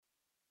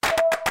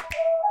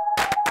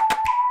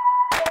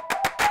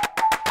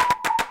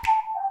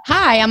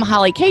Hi, I'm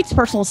Holly Cates,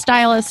 personal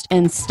stylist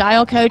and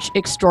style coach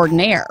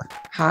extraordinaire.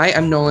 Hi,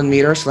 I'm Nolan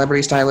Meter,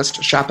 celebrity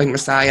stylist, shopping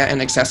messiah,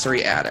 and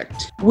accessory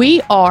addict. We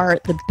are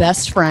the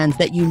best friends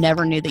that you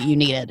never knew that you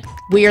needed.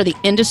 We are the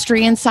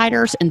industry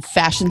insiders and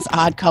fashion's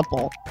odd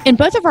couple. In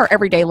both of our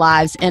everyday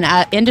lives and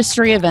at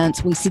industry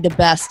events, we see the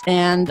best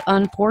and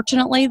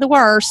unfortunately the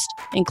worst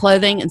in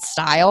clothing and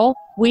style.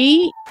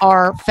 We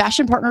are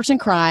fashion partners in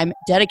crime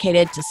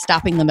dedicated to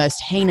stopping the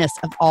most heinous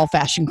of all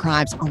fashion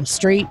crimes on the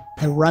street,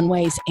 the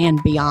runways,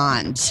 and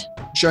beyond.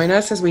 Join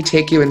us as we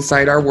take you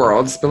inside our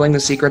world, spilling the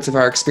secrets of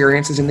our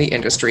experiences in the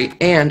industry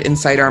and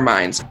inside our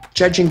minds,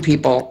 judging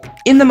people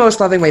in the most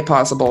loving way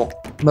possible,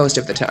 most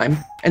of the time,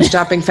 and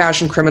stopping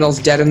fashion criminals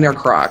dead in their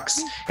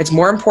crocs. It's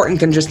more important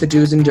than just the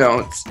do's and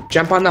don'ts.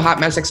 Jump on the Hot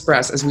Mess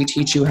Express as we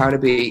teach you how to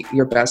be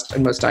your best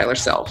and most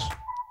stylish self.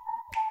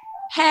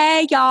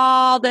 Hey,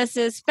 y'all, this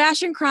is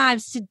Fashion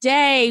Crimes.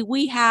 Today,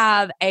 we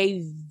have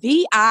a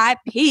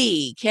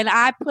VIP. Can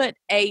I put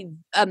a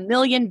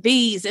million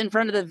V's in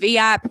front of the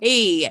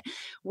VIP?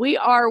 We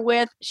are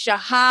with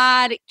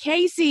Shahad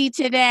AlQaysi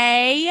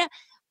today.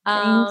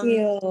 Thank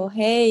you.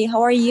 Hey,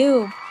 how are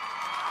you?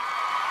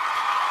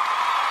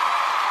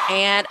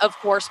 And, of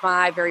course,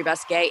 my very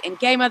best gay and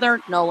gay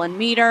mother, Nolan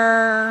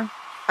Meter.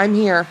 I'm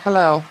here.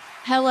 Hello.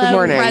 Hello, good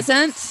morning.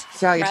 present.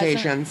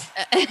 Salutations.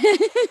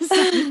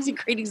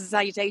 Greetings and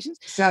salutations.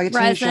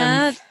 Salutations.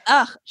 Present.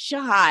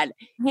 Shahad.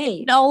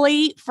 Hey.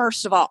 Noli,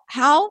 first of all,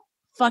 how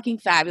fucking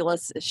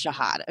fabulous is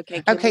Shahad?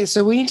 Okay,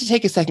 so we need to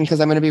take a second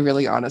because I'm going to be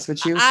really honest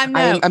with you.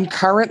 I'm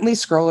currently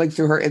scrolling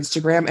through her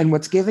Instagram, and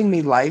what's giving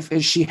me life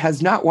is she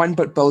has not one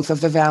but both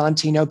of the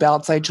Valentino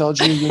belts I told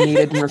you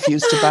needed and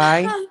refused to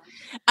buy.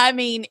 I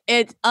mean,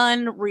 it's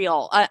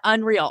unreal.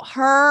 Unreal.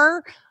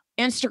 Her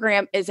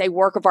Instagram is a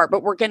work of art,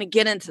 but we're going to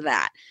get into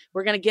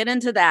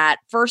that.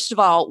 First of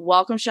all,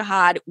 welcome,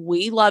 Shahad.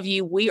 We love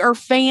you. We are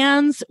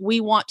fans. We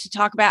want to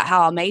talk about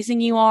how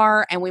amazing you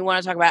are, and we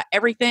want to talk about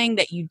everything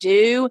that you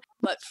do.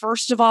 But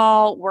first of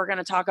all, we're going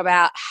to talk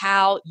about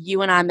how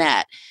you and I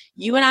met.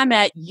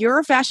 You're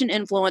a fashion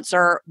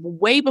influencer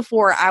way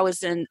before I was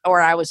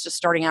just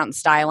starting out in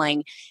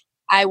styling.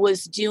 I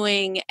was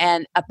doing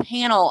a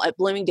panel at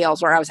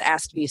Bloomingdale's where I was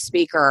asked to be a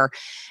speaker,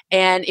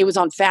 and it was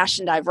on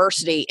fashion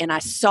diversity. And I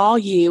saw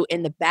you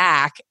in the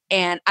back,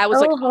 and I was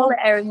Holy,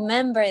 I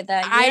remember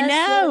that. I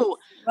know.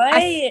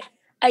 Right.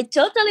 I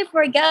totally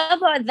forgot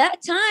about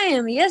that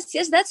time. Yes,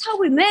 that's how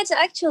we met,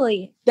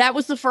 actually. That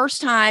was the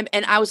first time.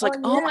 And I was like,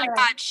 oh my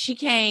God, she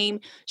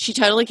came. She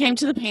totally came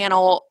to the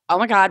panel. Oh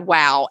my God,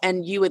 wow.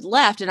 And you had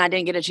left and I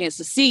didn't get a chance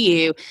to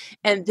see you.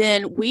 And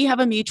then we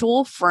have a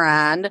mutual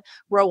friend,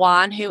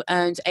 Rowan, who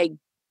owns an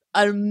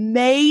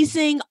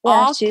amazing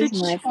off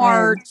the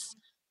charts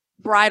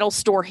bridal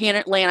store here in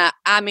Atlanta.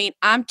 I mean,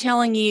 I'm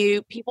telling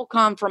you, people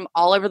come from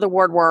all over the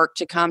world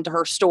to come to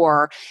her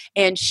store.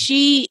 And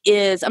she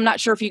is, I'm not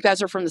sure if you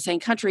guys are from the same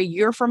country.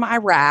 You're from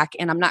Iraq,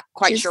 and I'm not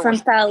quite sure.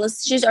 She's from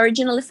Palestine. She's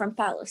originally from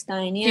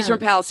Palestine. Yeah. She's from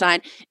Palestine.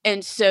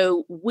 And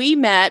so we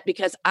met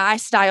because I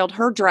styled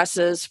her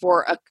dresses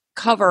for a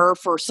cover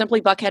for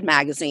Simply Buckhead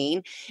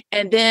magazine.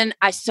 And then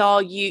I saw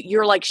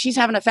you're like, she's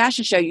having a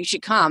fashion show, you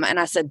should come. And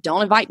I said,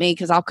 don't invite me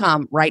because I'll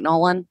come. Right,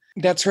 Nolan?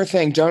 That's her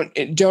thing. Don't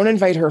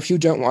invite her if you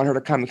don't want her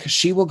to come, because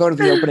she will go to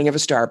the opening of a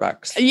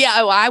Starbucks. Yeah,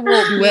 I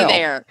will be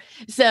there.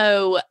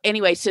 So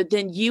anyway, so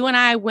then you and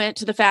I went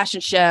to the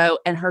fashion show,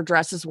 and her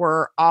dresses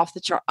were off the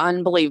chart,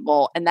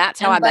 unbelievable. And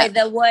that's how I met.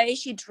 By the way,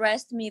 she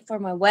dressed me for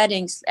my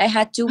weddings. I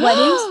had 2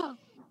 weddings.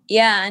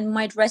 Yeah, and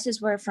my dresses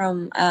were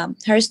from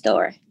her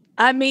store.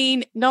 I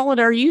mean, Nolan,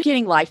 are you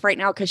getting life right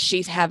now because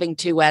she's having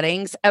 2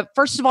 weddings?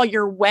 First of all,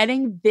 your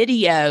wedding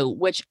video,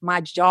 which my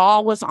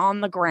jaw was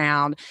on the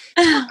ground.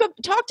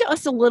 Talk to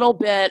us a little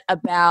bit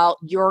about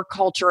your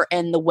culture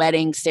and the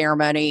wedding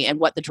ceremony and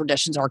what the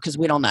traditions are, because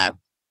we don't know.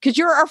 Because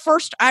you're our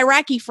first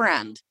Iraqi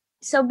friend.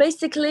 So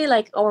basically,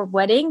 like, our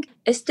wedding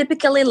is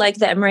typically like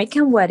the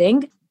American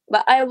wedding.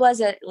 But I was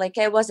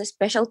a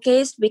special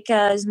case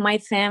because my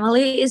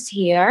family is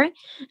here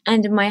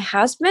and my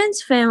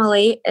husband's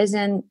family is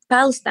in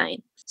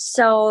Palestine.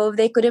 So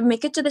they couldn't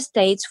make it to the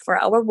States for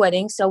our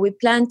wedding. So we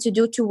planned to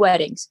do 2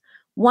 weddings,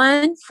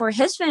 one for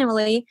his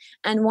family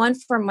and one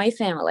for my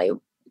family.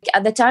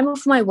 At the time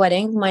of my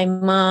wedding, my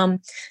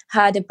mom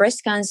had a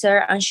breast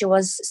cancer and she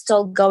was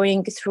still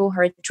going through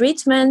her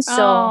treatment.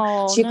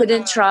 So she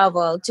couldn't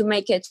travel to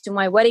make it to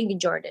my wedding in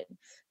Jordan.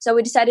 So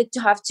we decided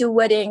to have 2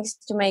 weddings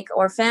to make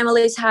our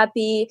families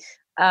happy.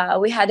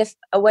 We had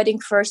a wedding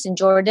first in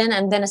Jordan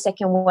and then a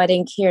second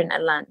wedding here in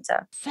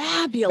Atlanta.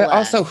 Fabulous. But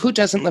also, who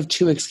doesn't love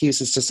 2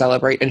 excuses to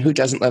celebrate, and who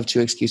doesn't love 2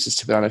 excuses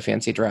to put on a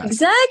fancy dress?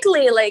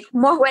 Exactly. Like,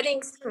 more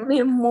weddings,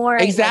 more,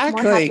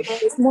 exactly. Like, more happy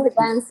days, more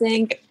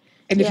dancing.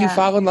 And if you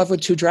fall in love with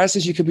 2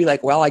 dresses, you could be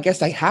like, well, I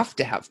guess I have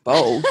to have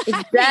both.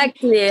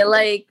 Exactly.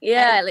 Like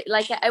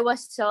I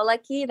was so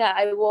lucky that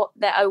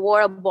I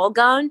wore a ball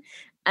gown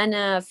and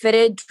a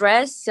fitted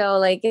dress. So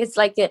like, it's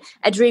like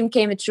a dream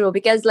came true,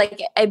 because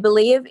like, I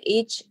believe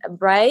each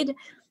bride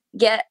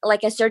get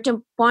like a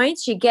certain point,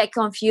 she get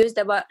confused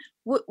about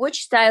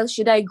which style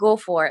should I go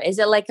for? Is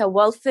it like a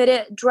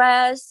well-fitted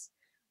dress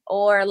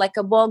or like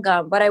a ball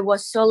gown. But I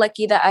was so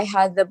lucky that I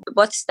had the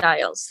both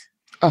styles.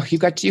 Oh, you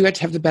got to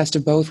have the best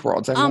of both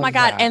worlds. I Oh love my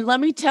God. that. And let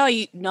me tell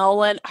you,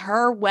 Nolan,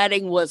 her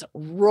wedding was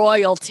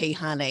royalty,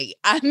 honey.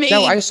 I No, mean,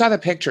 I saw the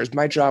pictures.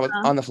 My jaw was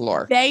on the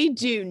floor. they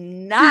do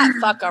not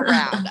fuck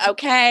around.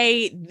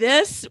 Okay.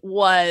 This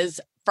was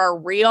for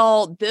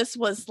real. This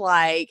was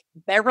like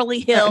Beverly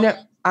Hills. No,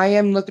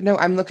 I'm looking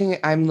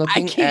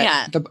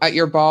at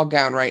your ball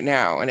gown right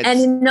now, and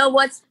you know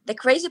what's the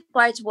crazy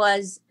part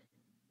was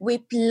we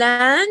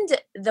planned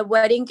the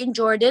wedding in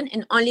Jordan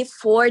in only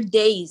 4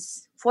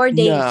 days. 4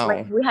 days. No.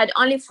 Like we had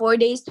only 4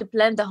 days to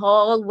plan the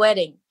whole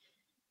wedding.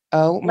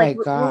 Oh my like,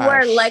 gosh. We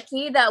were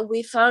lucky that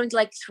we found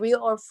like 3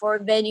 or 4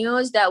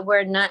 venues that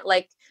were not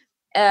like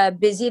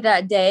busy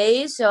that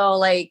day. So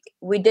like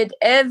we did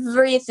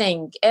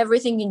everything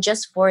in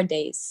just 4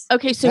 days.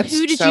 Okay, so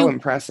That's so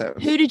impressive.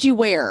 Who did you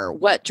wear?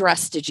 What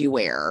dress did you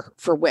wear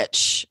for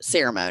which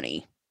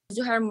ceremony?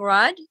 Zuhair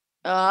Murad.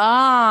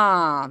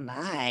 Oh,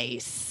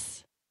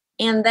 nice.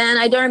 And then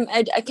I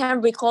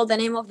can't recall the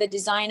name of the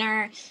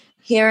designer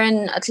here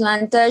in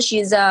Atlanta.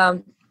 She's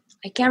I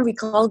can't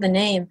recall the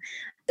name.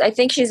 I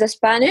think she's a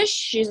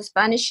Spanish.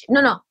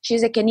 No,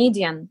 she's a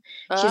Canadian.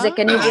 She's a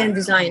Canadian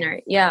designer.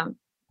 Yeah.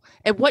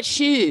 And what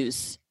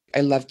shoes?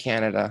 I love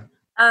Canada.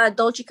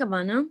 Dolce &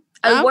 Gabbana.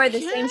 I wore the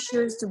same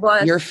shoes to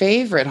both. Your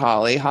favorite,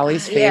 Holly.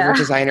 Holly's favorite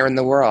designer in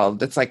the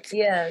world. It's like,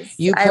 yes,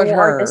 I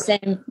wore the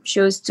same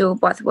shoes to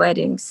both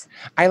weddings.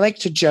 I like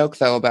to joke,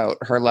 though, about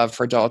her love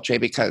for Dolce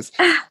because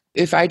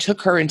if I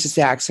took her into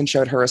Saks and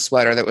showed her a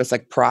sweater that was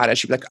like Prada,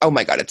 she'd be like, oh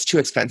my God, it's too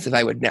expensive.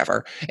 I would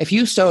never. If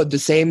you sewed the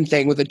same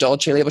thing with a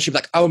Dolce label, she'd be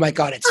like, oh my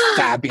God, it's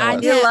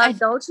fabulous. I love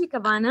Dolce &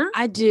 Gabbana.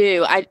 I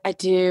do.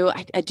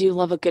 I do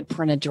love a good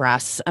printed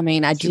dress. I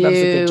mean, She loves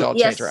a good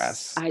Dolce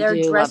dress.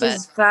 Their dress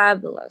is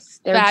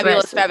fabulous.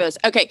 Fabulous.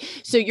 Okay,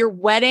 so your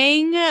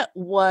wedding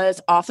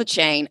was off the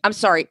chain. I'm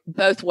sorry,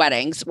 both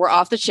weddings were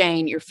off the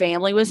chain. Your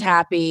family was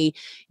happy.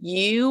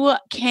 You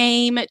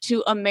came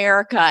to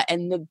America,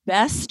 and the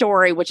best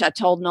story, which I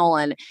told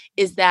Nolan,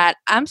 is that,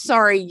 I'm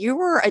sorry, you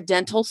were a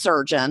dental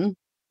surgeon.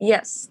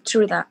 Yes,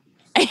 true that.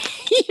 You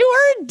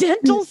were a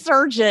dental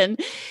surgeon.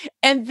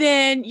 And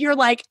then you're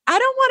like, I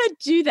don't want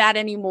to do that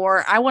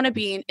anymore. I want to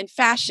be in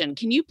fashion.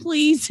 Can you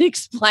please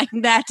explain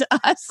that to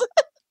us?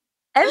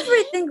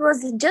 Everything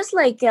was just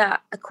like a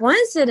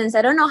coincidence.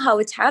 I don't know how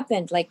it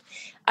happened. Like,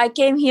 I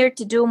came here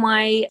to do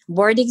my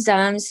board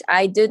exams.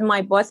 I did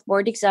my both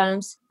board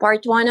exams,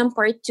 part 1 and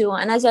part 2.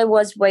 And as I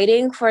was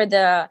waiting for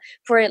to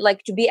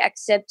be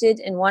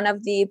accepted in one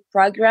of the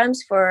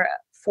programs for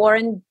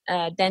foreign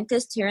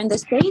dentists here in the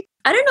States,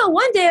 I don't know,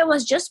 one day I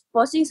was just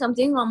posting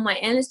something on my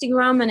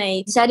Instagram and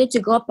I decided to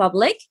go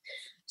public.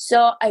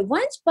 So I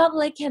went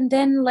public, and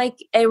then like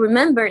I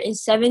remember in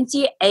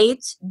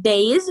 78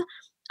 days,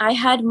 I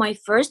had my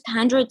first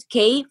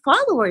 100K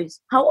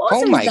followers. How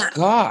awesome is that? Oh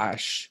my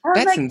gosh.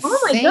 That's like, insane. Oh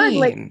my God,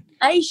 like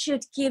I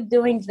should keep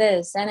doing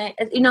this. And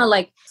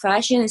like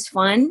fashion is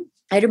fun.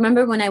 I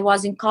remember when I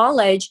was in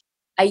college,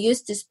 I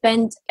used to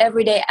spend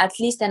every day at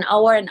least an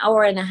hour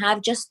and a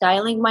half just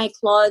styling my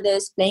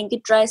clothes, playing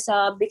it dress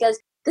up, because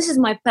this is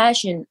my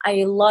passion.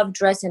 I love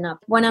dressing up.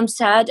 When I'm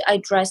sad, I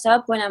dress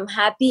up. When I'm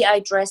happy, I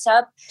dress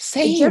up.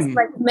 Same. It just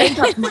like make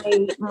up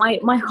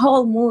my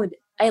whole mood.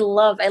 I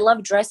love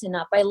dressing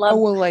up. I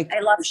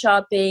love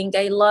shopping.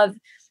 I love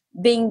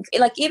being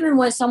like, even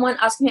when someone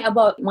asks me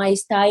about my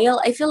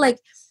style, I feel like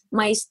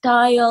my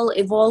style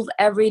evolve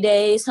every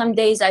day. Some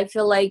days I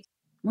feel like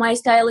my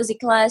style is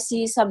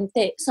classy. Some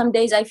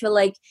days I feel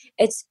like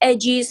it's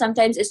edgy.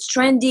 Sometimes it's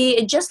trendy.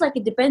 It just like,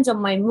 it depends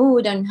on my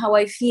mood and how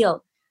I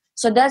feel.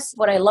 So that's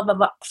what I love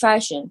about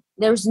fashion.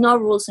 There's no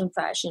rules in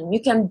fashion. You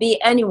can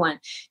be anyone.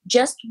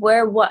 Just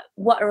wear what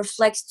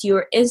reflects to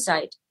your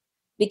inside.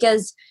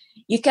 Because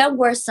you can't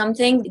wear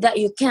something that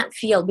you can't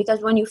feel.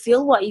 Because when you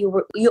feel what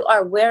you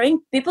are wearing,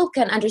 people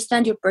can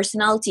understand your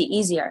personality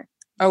easier.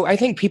 Oh, I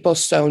think people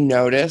so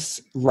notice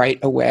right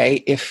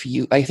away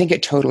I think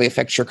it totally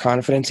affects your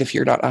confidence if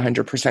you're not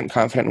 100%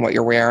 confident in what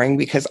you're wearing,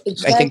 because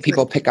exactly. I think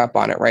people pick up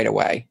on it right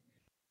away.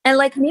 And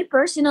like me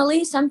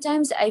personally,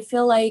 sometimes I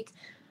feel like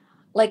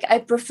I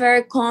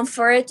prefer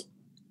comfort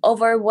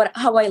over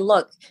how I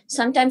look.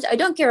 Sometimes I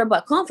don't care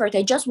about comfort.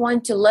 I just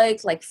want to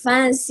look like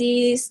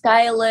fancy,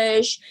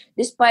 stylish,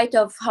 despite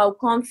of how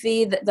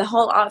comfy the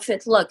whole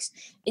outfit looks.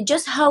 It's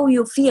just how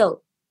you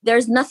feel.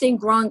 There's nothing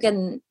wrong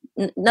and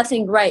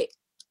nothing right.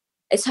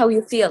 It's how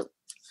you feel.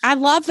 I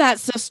love that,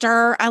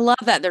 sister. I love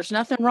that. There's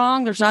nothing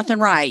wrong. There's nothing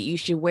right. You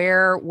should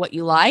wear what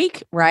you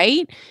like,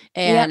 right?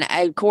 And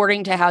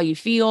according to how you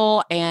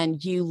feel,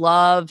 and you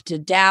love to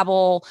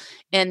dabble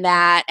in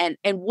that. And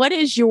what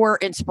is your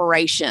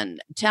inspiration?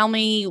 Tell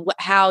me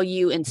how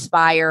you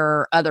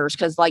inspire others.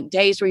 Because like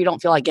days where you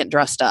don't feel like getting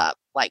dressed up,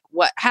 like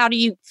how do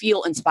you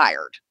feel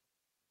inspired?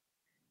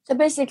 So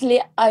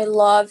basically, I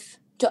love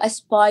to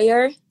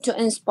aspire to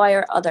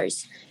inspire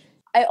others.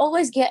 I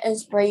always get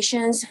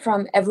inspirations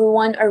from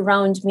everyone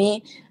around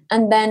me.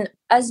 And then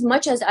as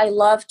much as I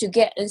love to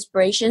get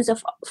inspirations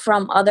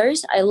from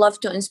others, I love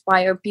to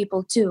inspire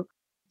people too.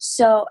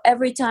 So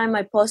every time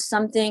I post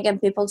something and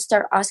people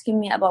start asking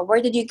me about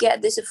where did you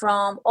get this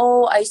from?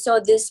 Oh, I saw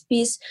this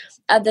piece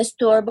at the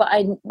store, but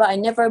I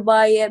never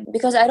buy it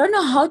because I don't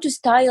know how to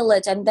style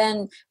it. And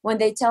then when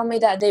they tell me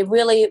that they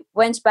really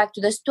went back to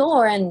the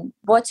store and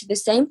bought the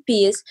same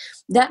piece,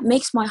 that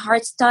makes my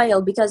heart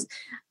style, because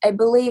I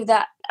believe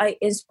that I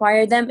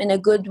inspire them in a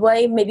good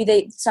way.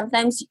 Maybe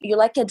sometimes you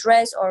like a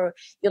dress or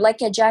you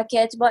like a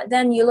jacket, but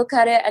then you look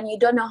at it and you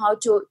don't know how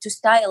to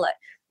style it.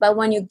 But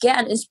when you get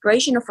an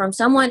inspiration from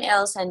someone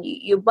else and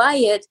you buy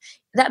it,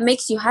 that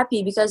makes you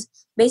happy, because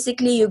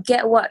basically you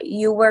get what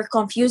you were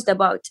confused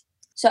about.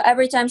 So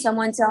every time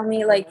someone tell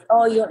me like,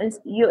 oh,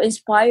 you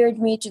inspired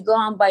me to go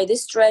and buy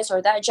this dress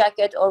or that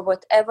jacket or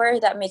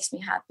whatever, that makes me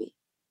happy.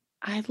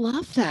 I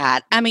love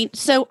that. I mean,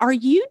 so are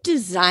you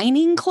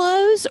designing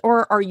clothes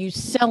or are you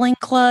selling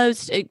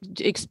clothes?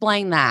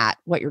 Explain that,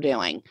 what you're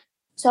doing.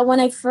 So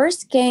when I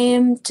first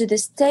came to the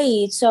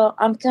States, so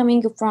I'm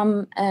coming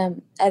from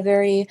a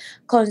very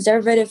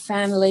conservative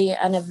family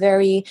and a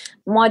very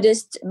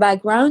modest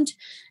background.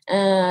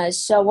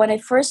 So when I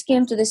first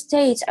came to the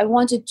States, I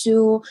wanted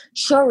to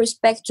show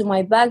respect to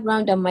my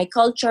background and my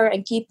culture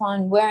and keep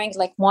on wearing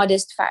like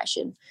modest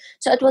fashion.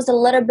 So it was a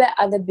little bit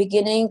at the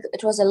beginning,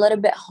 it was a little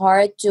bit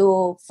hard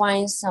to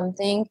find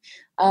something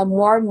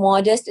more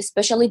modest,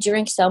 especially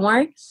during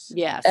summer.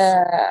 Yes.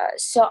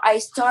 So I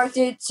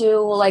started to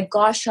like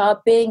go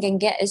shopping and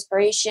get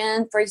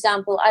inspiration. For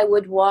example, I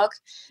would walk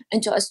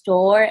into a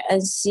store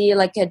and see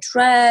like a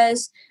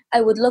dress.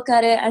 I would look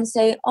at it and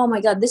say, "Oh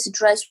my God, this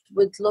dress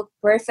would look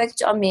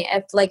perfect on me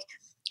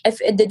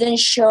if it didn't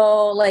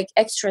show like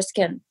extra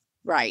skin."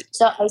 Right.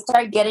 So I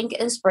started getting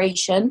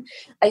inspiration.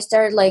 I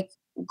started like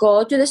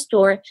go to the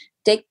store,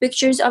 take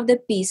pictures of the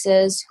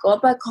pieces, go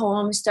back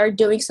home, start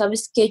doing some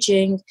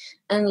sketching,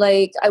 and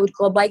like I would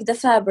go buy the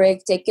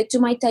fabric, take it to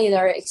my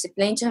tailor,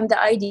 explain to him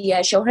the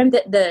idea, show him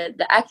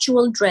the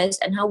actual dress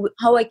and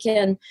how I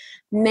can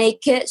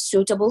make it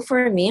suitable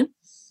for me.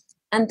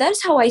 And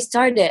that's how I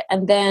started.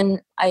 And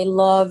then I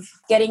love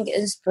getting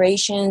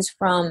inspirations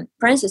from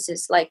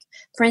princesses like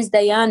Prince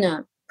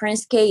Diana,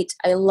 Prince Kate.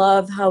 I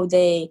love how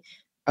they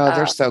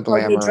they're so how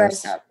they dress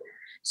glamorous. up.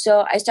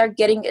 So I started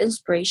getting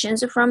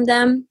inspirations from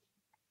them,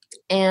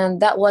 and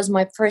that was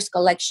my first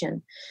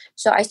collection.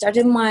 So I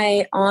started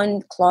my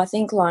own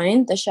clothing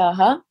line, the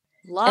Shaha,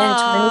 in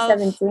Love.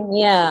 2017.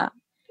 Yeah,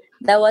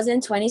 that was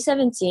in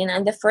 2017,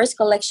 and the first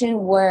collection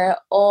were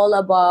all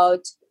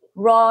about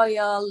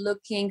royal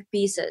looking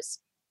pieces.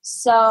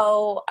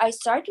 So I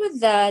started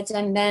with that,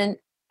 and then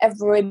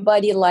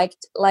everybody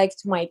liked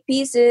my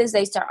pieces.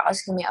 They started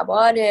asking me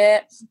about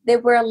it. They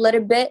were a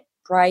little bit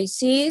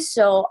pricey,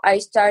 so I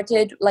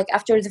started like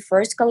after the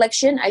first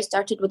collection, I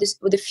started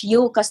with a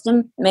few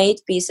custom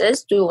made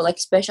pieces to like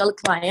special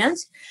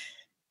clients.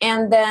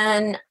 And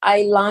then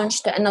I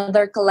launched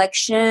another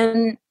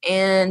collection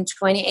in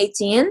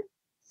 2018,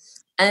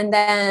 and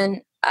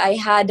then I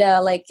had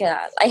I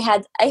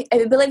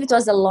believe it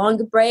was a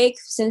long break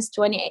since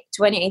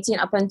 2018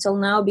 up until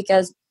now,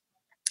 because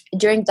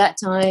during that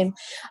time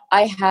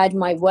I had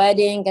my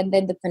wedding and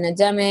then the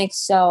pandemic,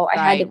 so I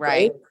had a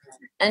break.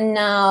 And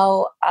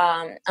now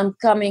I'm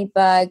coming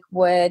back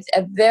with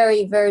a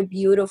very, very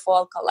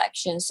beautiful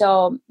collection.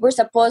 So we're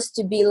supposed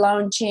to be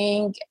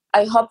launching.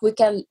 I hope we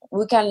can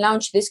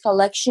launch this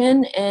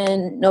collection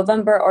in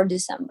November or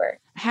December.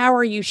 How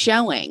are you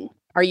showing?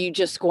 Are you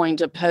just going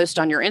to post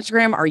on your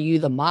Instagram? Are you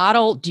the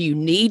model? Do you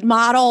need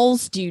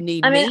models? Do you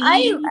need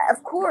me?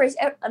 Of course,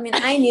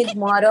 I need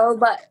model,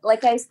 but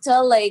like I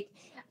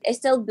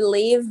still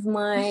believe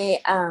my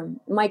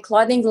my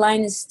clothing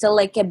line is still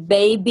like a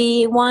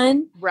baby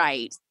one.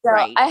 Right. So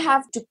right. I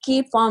have to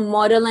keep on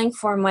modeling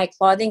for my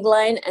clothing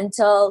line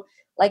until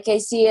like I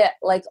see it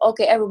like,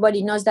 okay,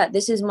 everybody knows that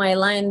this is my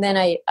line. Then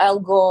I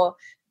will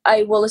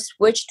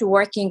switch to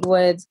working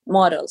with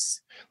models.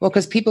 Well,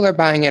 because people are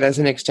buying it as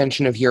an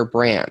extension of your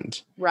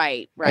brand.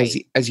 Right.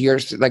 As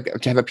yours, like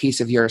to have a piece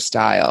of your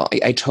style.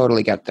 I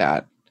totally get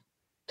that.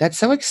 That's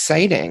so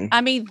exciting.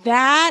 I mean,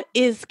 that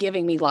is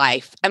giving me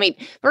life. I mean,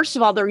 first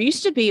of all, there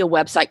used to be a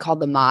website called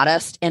The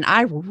Modest, and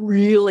I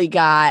really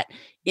got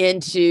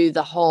into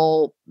the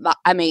whole,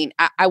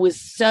 I was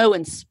so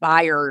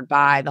inspired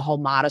by the whole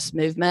modest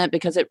movement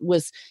because it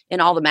was in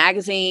all the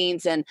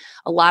magazines, and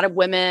a lot of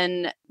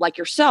women like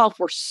yourself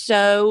were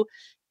so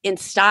in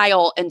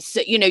style, and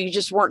so, you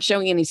just weren't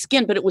showing any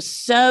skin, but it was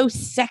so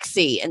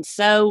sexy and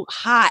so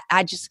hot.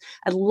 I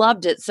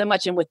loved it so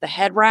much. And with the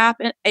head wrap,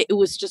 it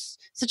was just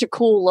such a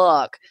cool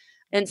look.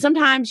 And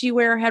sometimes you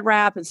wear a head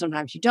wrap and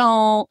sometimes you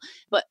don't,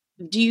 but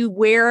do you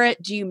wear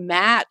it? Do you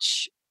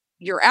match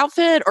your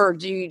outfit or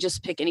do you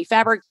just pick any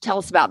fabric? Tell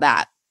us about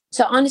that.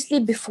 So honestly,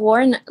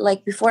 before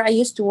I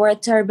used to wear a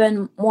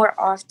turban more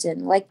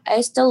often. Like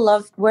I still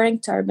love wearing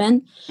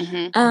turban,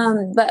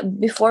 but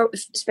before,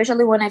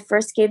 especially when I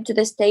first came to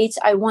the States,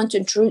 I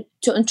wanted to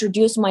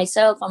introduce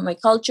myself and my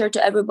culture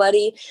to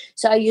everybody.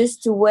 So I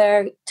used to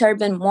wear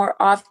turban more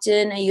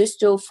often. I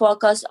used to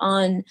focus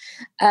on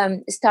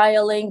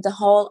styling the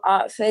whole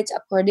outfit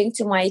according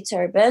to my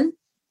turban.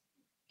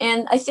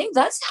 And I think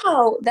that's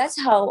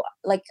how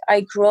like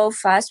I grew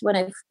fast when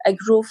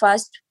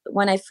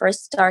I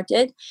first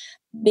started,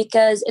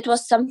 because it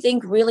was something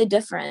really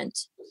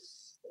different.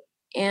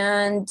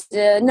 And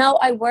now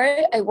I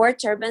wear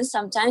turbans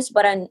sometimes,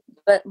 but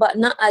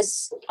not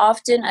as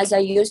often as I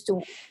used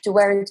to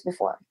wear it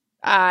before.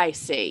 I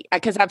see.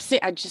 Because I've seen,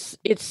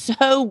 it's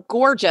so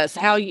gorgeous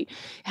how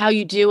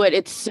you do it.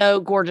 It's so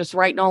gorgeous,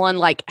 right, Nolan?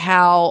 Like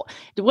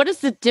what is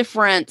the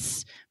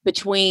difference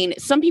between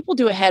some people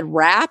do a head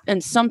wrap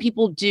and some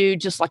people do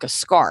just like a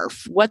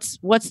scarf? What's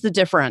the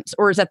difference?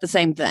 Or is that the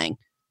same thing?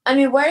 I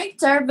mean, wearing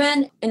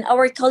turban in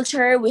our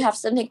culture, we have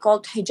something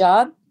called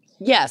hijab.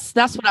 Yes,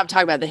 that's what I'm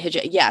talking about. The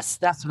hijab. Yes,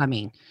 that's what I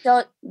mean.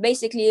 So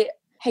basically,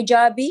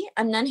 hijabi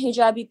and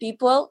non-hijabi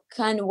people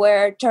can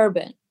wear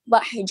turban,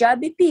 but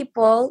hijabi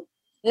people,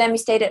 let me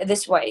state it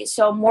this way.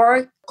 So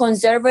more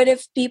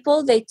conservative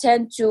people, they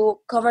tend to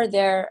cover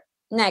their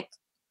neck.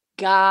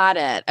 Got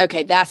it.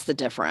 Okay, that's the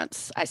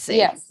difference. I see.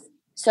 Yes.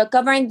 So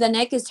covering the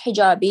neck is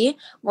hijabi.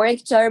 Wearing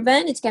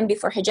turban, it can be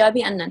for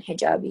hijabi and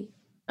non-hijabi.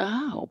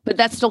 Oh, but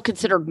that's still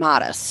considered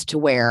modest to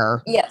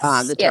wear Yes.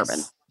 the turban.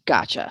 Yes.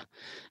 Gotcha.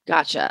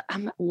 Gotcha.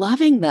 I'm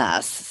loving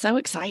this. So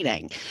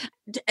exciting.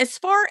 As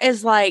far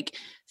as like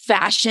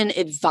fashion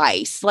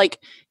advice, like,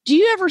 do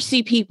you ever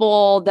see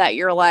people that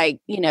you're like,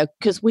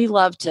 because we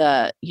love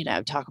to,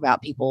 talk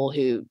about people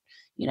who,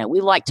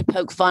 we like to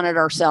poke fun at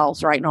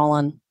ourselves, right,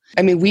 Nolan?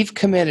 I mean, we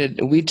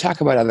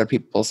talk about other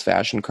people's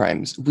fashion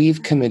crimes.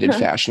 We've committed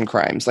fashion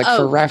crimes. Like,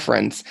 for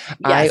reference, yes.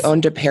 I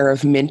owned a pair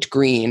of mint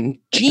green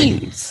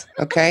jeans.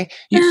 Okay.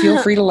 You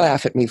feel free to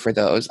laugh at me for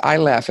those. I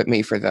laugh at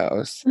me for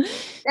those.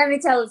 Let me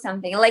tell you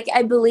something. Like,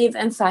 I believe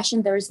in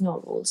fashion, there is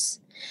no rules.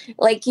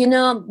 Like,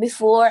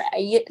 before,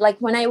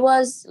 when I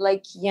was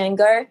like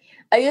younger,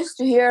 I used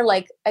to hear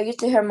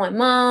my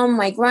mom,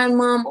 my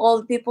grandmom, all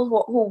the people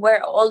who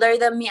were older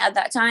than me at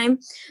that time.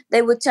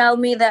 They would tell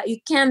me that you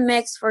can't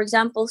mix, for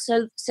example,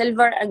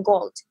 silver and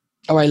gold.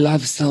 Oh, I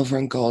love silver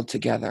and gold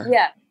together.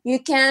 Yeah, you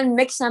can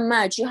mix and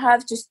match. You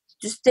have to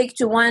stick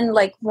to one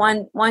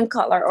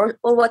color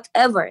or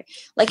whatever.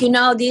 Like,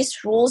 these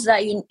rules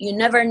that you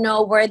never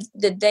know where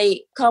did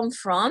they come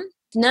from.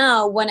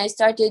 Now, when I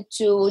started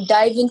to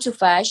dive into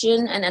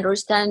fashion and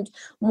understand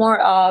more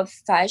of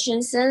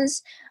fashion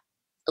sense,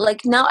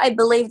 like now I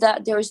believe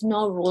that there is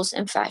no rules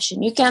in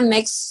fashion. You can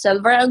mix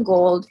silver and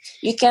gold,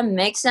 you can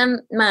mix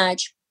and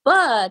match,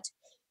 but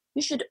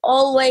you should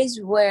always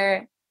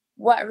wear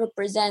what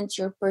represents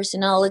your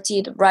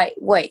personality the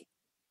right way.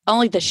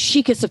 Only the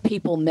chicest of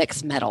people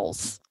mix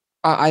metals.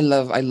 I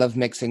love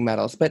mixing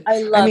metals, but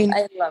I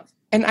love.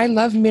 And I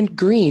love mint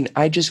green.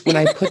 When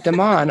I put them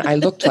on, I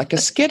looked like a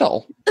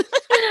Skittle.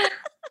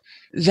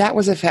 That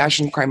was a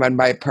fashion crime on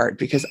my part,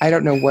 because I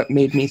don't know what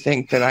made me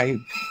think that I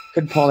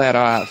could pull that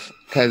off.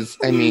 Because,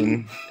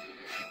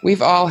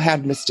 we've all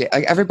had mistakes.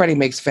 Like, everybody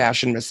makes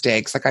fashion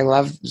mistakes. Like, I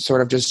love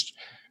sort of just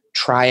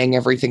trying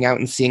everything out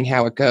and seeing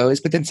how it goes.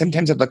 But then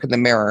sometimes I look in the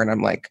mirror and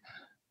I'm like,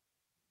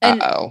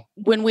 uh-oh.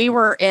 When we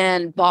were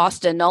in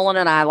Boston, Nolan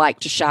and I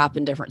like to shop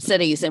in different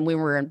cities. And we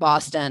were in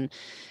Boston.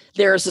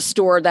 There's a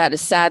store that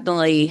is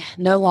sadly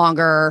no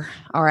longer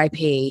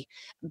RIP,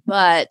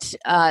 but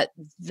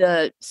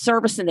the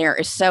service in there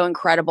is so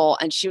incredible.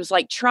 And she was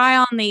like, try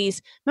on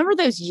these.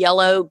 Remember those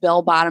yellow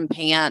bell-bottom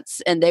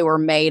pants? And they were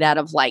made out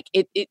of like,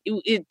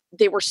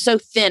 they were so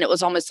thin. It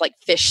was almost like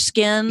fish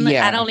skin.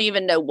 Yeah. I don't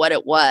even know what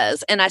it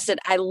was. And I said,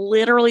 I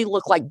literally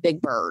look like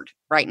Big Bird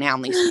right now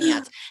in these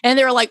pants. And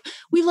they were like,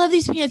 we love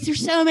these pants. They're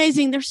so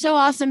amazing. They're so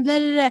awesome. Blah,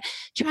 blah, blah.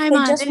 Try them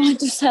on. Just want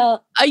to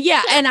sell.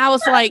 Yeah. And I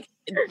was like,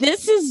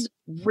 this is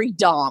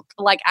redonk.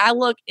 Like, I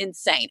look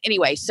insane.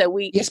 Anyway, so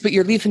Yes, but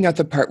you're leaving out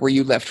the part where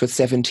you left with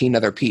 17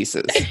 other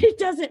pieces. It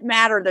doesn't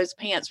matter. Those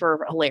pants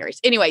were hilarious.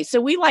 Anyway,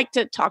 so we like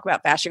to talk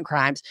about fashion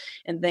crimes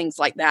and things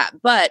like that.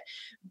 But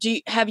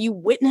have you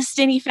witnessed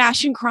any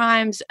fashion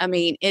crimes? I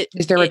mean,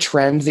 is there a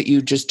trend that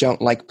you just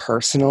don't like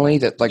personally,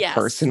 that yes.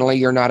 personally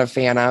you're not a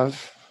fan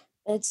of?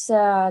 It's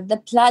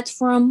the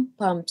platform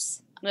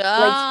pumps. Oh.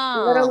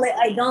 Like, literally,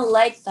 I don't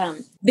like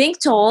them. Being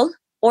tall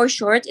or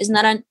short is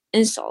not an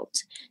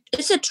insult.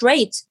 It's a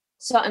trait.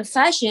 So in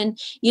fashion,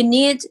 you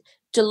need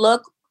to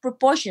look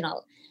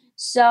proportional.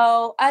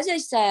 So as I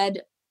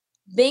said,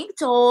 being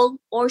tall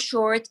or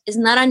short is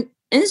not an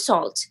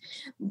insult.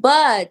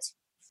 But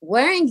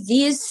wearing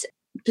these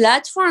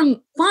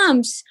platform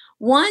pumps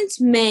won't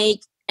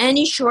make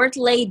any short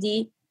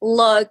lady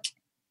look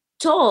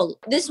tall.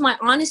 This is my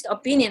honest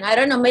opinion. I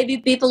don't know, maybe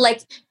people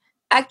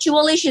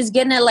actually she's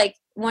gonna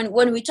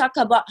when we talk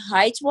about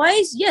height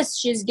wise, yes,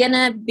 she's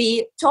gonna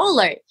be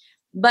taller.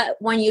 But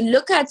when you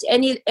look at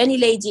any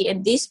lady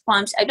in these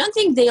pumps, I don't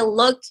think they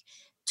look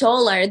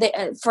taller.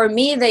 For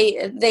me,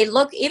 they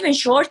look even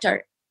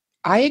shorter.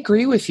 I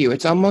agree with you.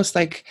 It's almost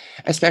like,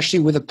 especially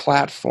with a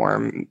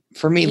platform,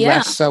 for me,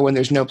 less so when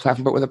there's no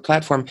platform, but with a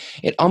platform,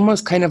 it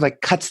almost kind of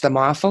cuts them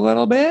off a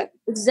little bit.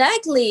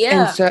 Exactly,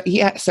 yeah.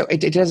 And so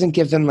it doesn't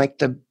give them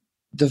the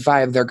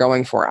vibe they're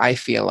going for, I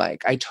feel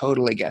like. I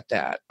totally get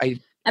that. I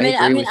mean,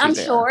 I'm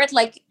short,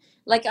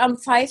 Like I'm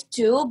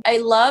 5'2". I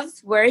love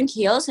wearing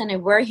heels, and I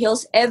wear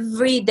heels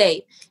every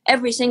day,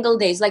 every single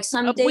day. Like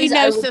some We days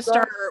know, I would sister.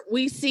 go.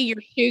 We see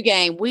your shoe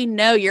game. We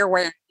know you're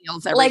wearing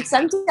heels every Like day.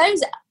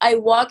 sometimes I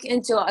walk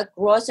into a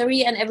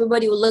grocery and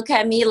everybody will look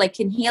at me like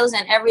in heels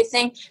and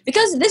everything,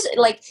 because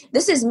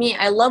this is me.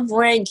 I love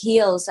wearing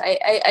heels.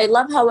 I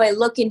love how I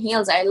look in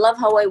heels. I love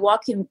how I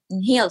walk in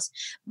heels.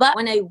 But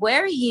when I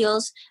wear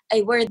heels,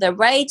 I wear the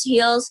right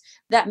heels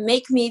that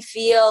make me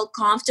feel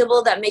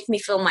comfortable, that make me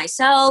feel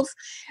myself.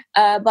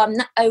 But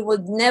I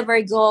would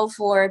never go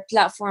for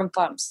platform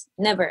pumps.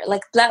 Never.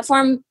 Like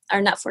platform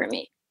are not for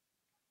me.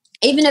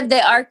 Even if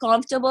they are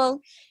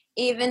comfortable,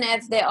 even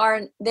if they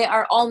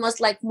are almost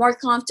like more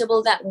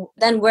comfortable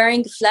than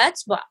wearing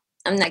flats, but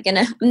I'm not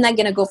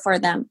gonna go for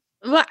them.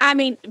 Well, I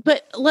mean,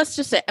 but let's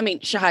just say, I mean,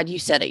 Shahad, you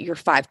said it. You're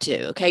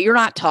 5'2". Okay, you're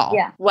not tall.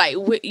 Yeah. Wait,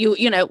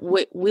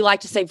 we like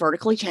to say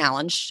vertically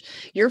challenged.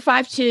 You're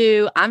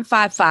 5'2". I'm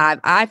 5'5".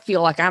 I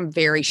feel like I'm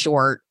very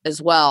short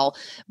as well.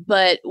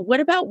 But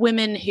what about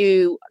women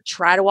who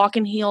try to walk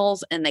in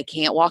heels and they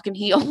can't walk in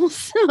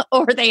heels,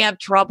 or they have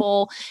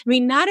trouble? I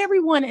mean, not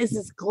everyone is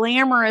as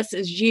glamorous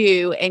as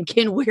you and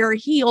can wear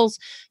heels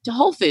to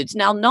Whole Foods.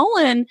 Now,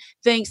 Nolan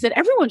thinks that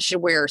everyone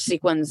should wear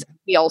sequins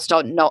heels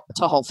to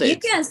Whole Foods. You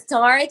can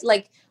start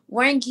like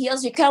wearing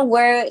heels. You can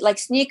wear like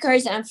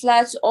sneakers and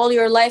flats all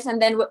your life, and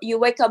then you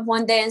wake up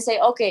one day and say,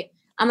 okay,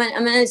 I'm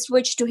gonna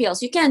switch to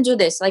heels. You can do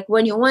this. Like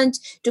when you want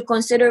to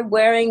consider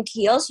wearing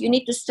heels, you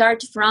need to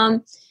start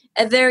from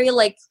a very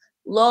like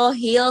low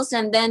heels,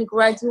 and then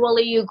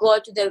gradually you go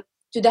to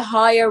the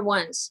higher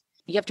ones.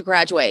 You have to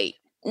graduate.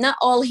 Not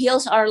all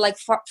heels are like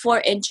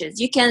 4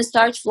 inches. You can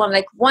start from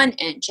like 1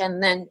 inch,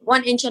 and then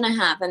 1.5 inches,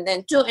 and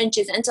then 2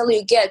 inches, until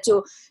you get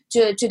to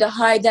the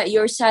height that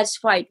you're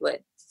satisfied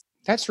with.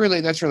 That's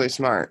really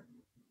smart.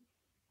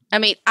 I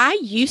mean, I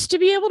used to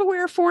be able to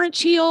wear a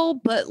 4-inch heel,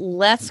 but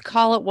let's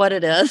call it what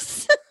it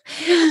is.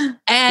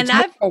 And It's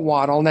more a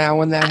waddle now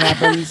when that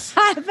happens.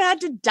 I've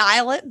had to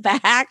dial it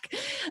back.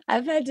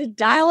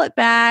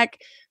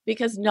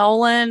 Because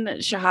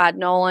Shahad,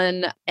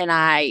 Nolan, and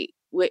I,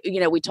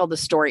 we told the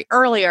story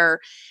earlier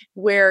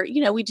where,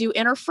 we do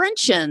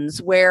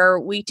interfriendships where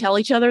we tell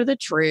each other the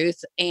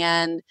truth.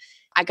 And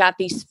I got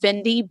these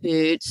Fendi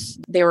boots.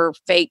 They were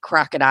fake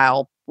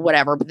crocodile,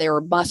 whatever, but they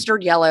were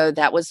mustard yellow.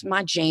 That was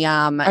my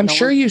jam. I'm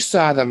sure you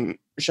saw them,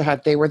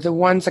 Shahad. They were the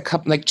ones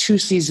 2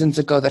 seasons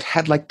ago that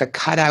had like the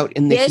cutout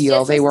in the heel.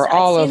 Yes, they were I've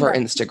all seen over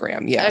them.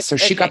 Instagram. Yeah. So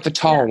Okay. she got the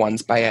tall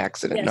ones by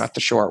accident, Yes. not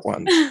the short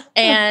ones.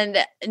 And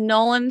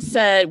Nolan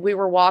said, we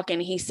were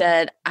walking. He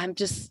said,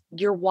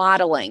 you're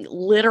waddling.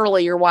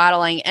 Literally, you're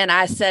waddling. And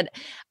I said,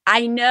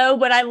 I know,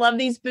 but I love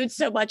these boots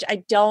so much.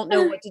 I don't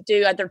know what to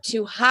do. They're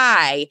too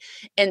high.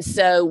 And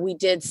so we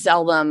did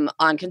sell them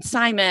on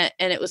consignment,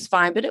 and it was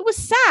fine. But it was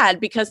sad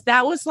because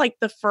that was like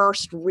the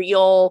first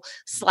real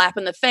slap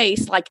in the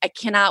face. Like, I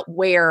cannot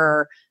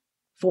wear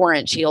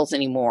 4-inch heels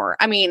anymore.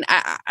 I mean,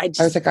 I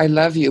just. I was like, I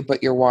love you,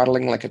 but you're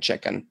waddling like a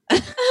chicken.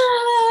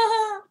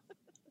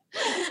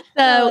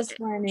 So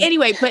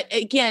anyway, but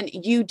again,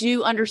 you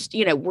do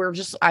understand,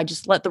 I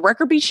just let the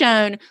record be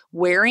shown,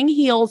 wearing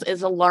heels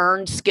is a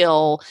learned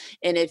skill.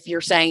 And if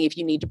you're saying if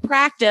you need to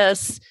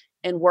practice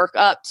and work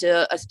up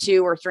to a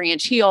 2 or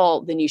 3-inch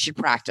heel, then you should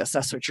practice.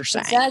 That's what you're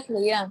saying.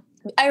 Exactly. Yeah.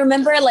 I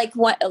remember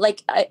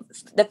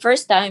the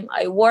first time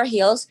I wore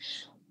heels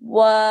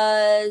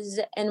was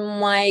in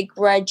my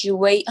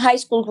high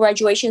school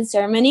graduation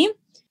ceremony.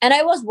 And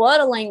I was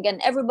waddling,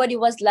 and everybody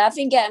was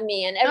laughing at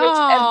me. And every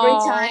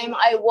time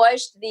I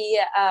watched the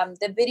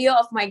video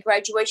of my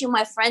graduation,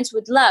 my friends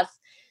would laugh.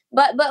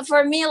 But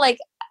for me, like,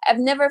 I've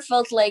never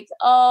felt like,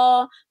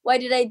 oh, why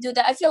did I do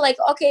that? I feel like,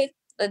 okay,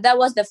 that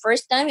was the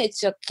first time.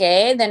 It's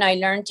okay. Then I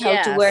learned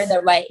how to wear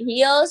the right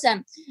heels,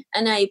 and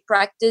I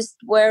practiced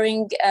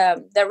wearing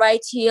the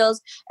right heels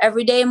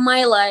every day in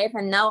my life.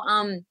 And now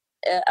I'm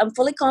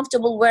fully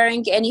comfortable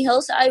wearing any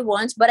heels I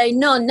want, but I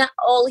know not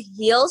all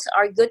heels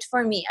are good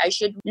for me. I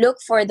should look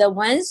for the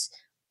ones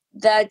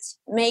that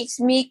makes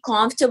me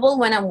comfortable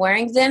when I'm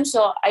wearing them,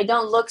 so I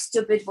don't look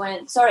stupid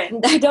when. Sorry, I'm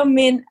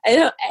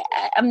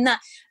not.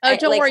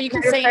 Don't worry. You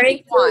can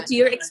say to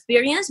your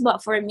experience,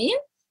 but for me,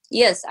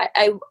 yes,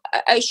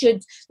 I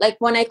should, like,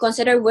 when I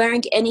consider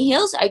wearing any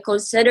heels, I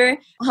consider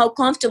how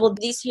comfortable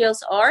these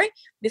heels are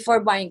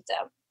before buying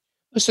them.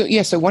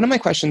 So one of my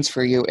questions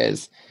for you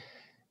is,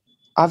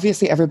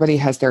 obviously, everybody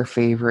has their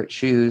favorite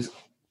shoes.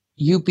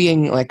 You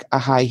being like a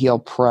high heel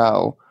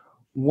pro,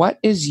 what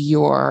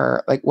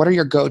are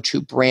your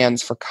go-to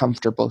brands for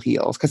comfortable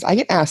heels? Because I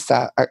get asked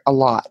that a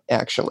lot,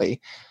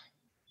 actually,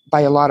 by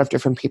a lot of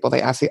different people.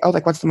 They ask me, oh,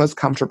 like, what's the most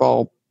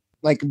comfortable,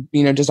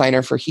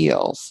 designer for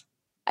heels?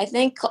 I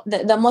think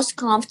the most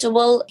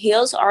comfortable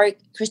heels are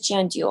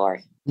Christian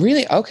Dior.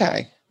 Really?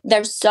 Okay.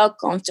 They're so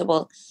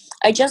comfortable.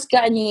 I just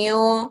got a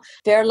new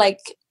pair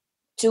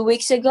 2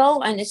 weeks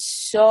ago, and it's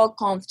so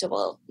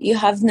comfortable. You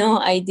have no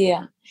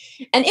idea.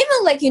 And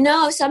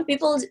even some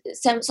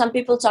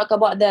people talk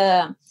about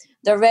the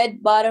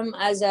red bottom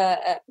as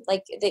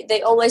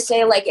they always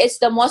say, like, it's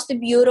the most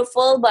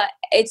beautiful, but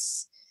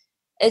it's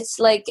it's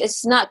like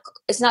it's not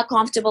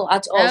comfortable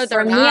at all. No,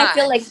 they're For me, I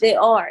feel not. like they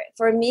are.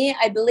 For me,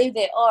 I believe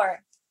they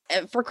are.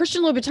 For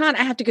Christian Louboutin,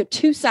 I have to go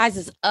 2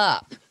 sizes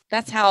up.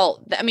 That's how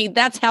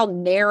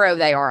narrow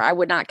they are. I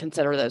would not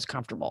consider those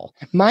comfortable.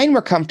 Mine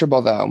were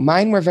comfortable though.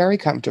 Mine were very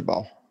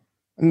comfortable.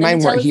 Let me Mine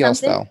tell weren't you heels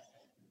something.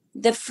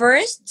 though. The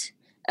first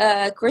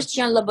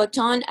Christian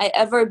Louboutin I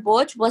ever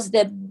bought was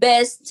the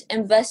best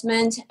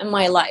investment in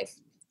my life.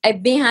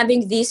 I've been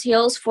having these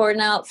heels for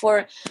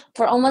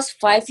almost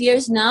 5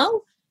 years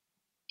now,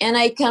 and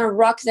I can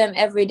rock them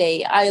every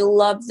day. I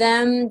love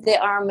them. They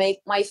are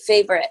my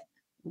favorite.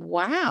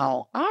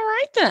 Wow. All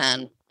right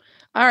then.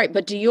 All right,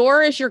 but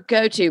Dior is your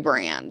go-to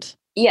brand.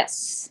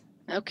 Yes.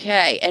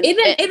 Okay. And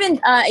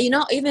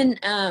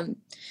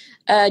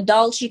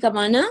Dolce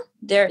Gabbana,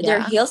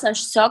 their heels are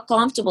so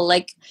comfortable.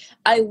 Like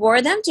I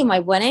wore them to my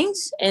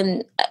weddings,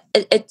 and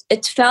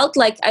it felt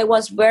like I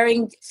was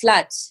wearing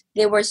flats.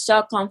 They were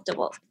so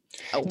comfortable.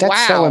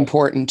 That's so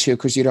important too,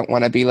 because you don't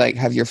want to be like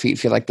have your feet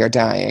feel like they're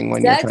dying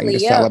when you're trying to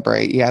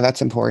celebrate. Yeah,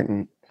 that's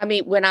important. I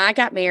mean, when I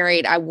got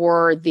married, I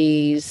wore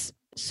these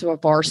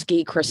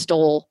Swarovski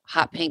crystal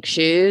hot pink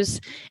shoes,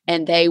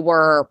 and they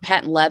were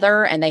patent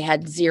leather and they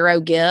had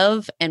zero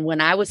give. And when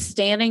I was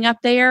standing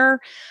up there,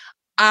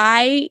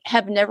 I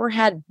have never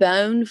had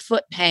bone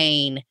foot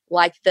pain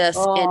like this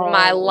in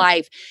my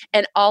life.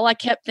 And all I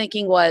kept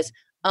thinking was,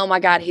 oh my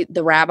God,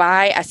 the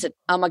rabbi, I said,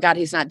 oh my God,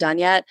 he's not done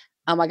yet.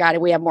 Oh my God,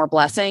 we have more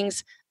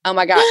blessings. Oh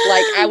my God.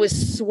 Like I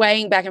was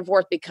swaying back and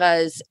forth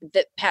because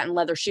the patent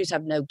leather shoes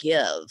have no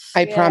give.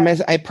 I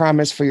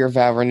promise for your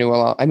vow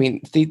renewal. I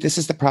mean, this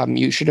is the problem.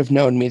 You should have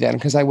known me then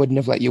because I wouldn't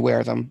have let you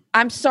wear them.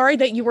 I'm sorry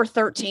that you were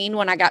 13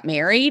 when I got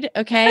married.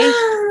 Okay.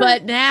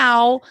 But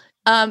now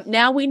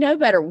we know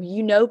better.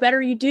 You know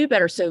better, you do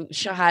better. So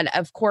Shahad,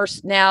 of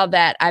course, now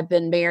that I've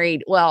been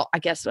married, well, I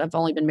guess I've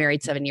only been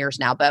married 7 years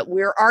now, but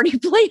we're already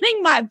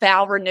planning my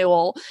vow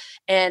renewal,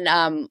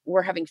 and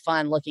we're having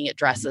fun looking at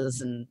dresses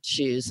and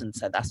shoes. And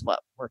so that's what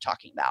we're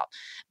talking about.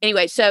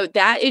 Anyway, so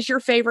that is your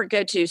favorite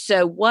go-to.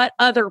 So what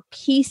other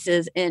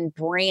pieces and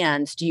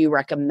brands do you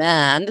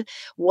recommend?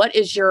 Where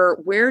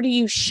do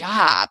you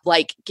shop?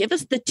 Like, give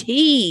us the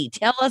tea.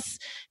 Tell us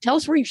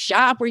where you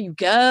shop, where you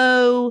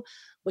go,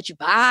 what you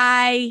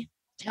buy.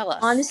 Tell us.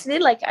 Honestly,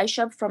 like I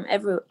shop from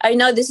everywhere. I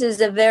know this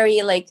is a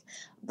very like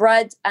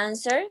broad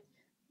answer,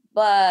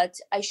 but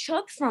I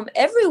shop from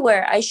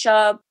everywhere. I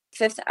shop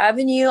Fifth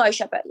Avenue. I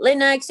shop at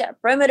Linux,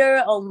 at Perimeter,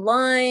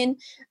 online.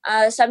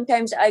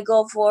 Sometimes I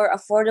go for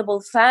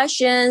affordable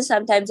fashion.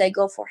 Sometimes I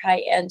go for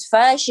high-end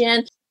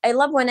fashion. I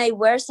love when I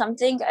wear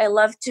something. I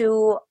love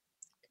to,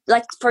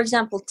 like, for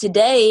example,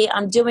 today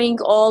I'm doing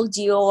all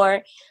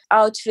Dior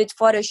outfit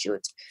photo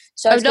shoot.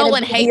 So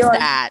Nolan hates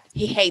that.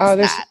 He hates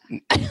that.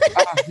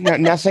 No,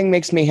 nothing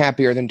makes me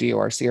happier than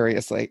Dior,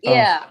 seriously.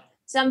 Yeah.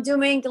 So I'm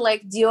doing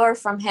like Dior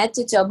from head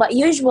to toe. But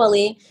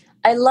usually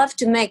I love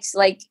to mix.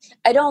 Like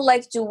I don't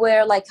like to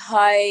wear like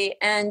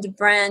high-end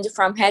brand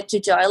from head to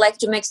toe. I like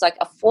to mix like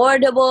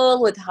affordable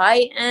with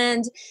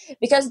high-end,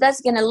 because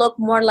that's going to look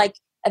more like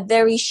a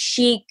very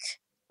chic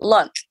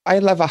look. I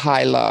love a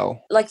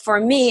high-low. Like for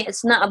me,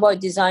 it's not about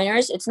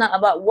designers. It's not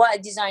about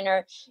what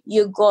designer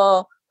you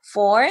go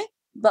for.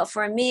 But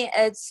for me,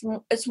 it's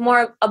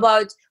more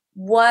about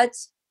what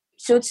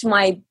suits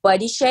my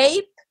body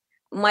shape,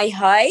 my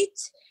height,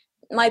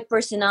 my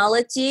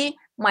personality,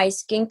 my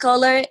skin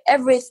color.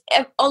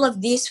 All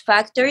of these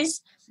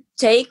factors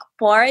take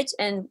part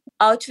in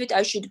outfit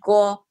I should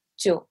go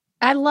to.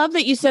 I love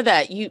that you said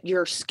that.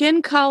 Your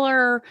skin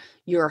color,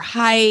 your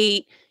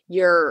height,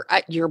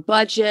 your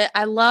budget.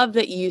 I love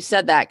that you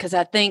said that,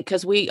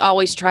 because we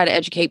always try to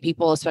educate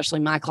people, especially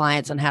my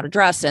clients, on how to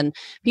dress, and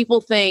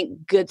people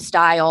think good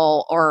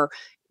style or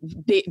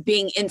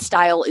being in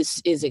style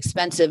is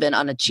expensive and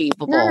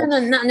unachievable. No,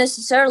 not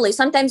necessarily.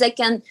 Sometimes I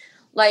can,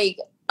 like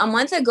a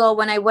month ago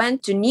when I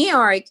went to New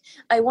York,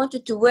 I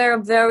wanted to wear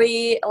a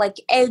very like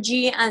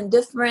edgy and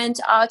different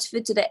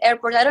outfit to the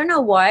airport. I don't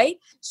know why.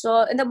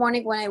 So in the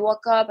morning when I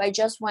woke up, I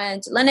just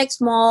went to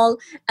Lenox Mall,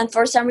 and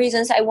for some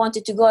reasons I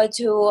wanted to go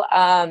to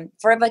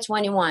Forever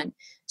 21.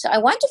 So I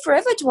went to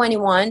Forever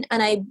 21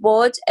 and I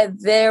bought a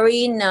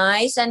very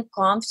nice and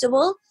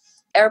comfortable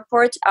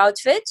airport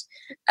outfit.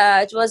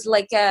 It was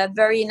like a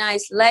very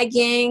nice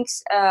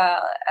leggings,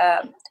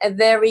 a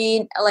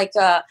very like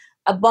a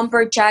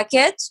bumper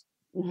jacket.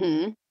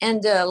 Mm-hmm.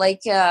 And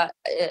like a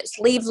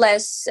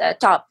sleeveless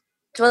top.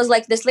 It was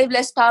like the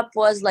sleeveless top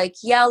was like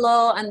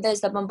yellow, and there's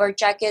the bomber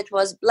jacket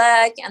was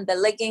black, and the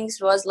leggings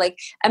was like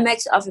a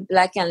mix of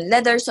black and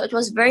leather. So it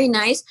was very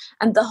nice,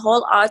 and the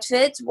whole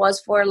outfit was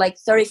for like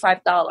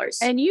 $35.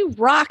 And you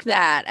rock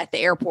that at the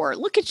airport.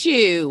 Look at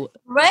you.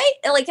 Right?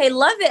 Like I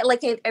love it.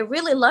 Like I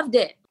really loved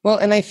it. Well,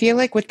 and I feel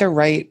like with the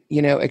right,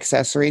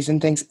 accessories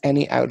and things,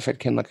 any outfit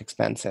can look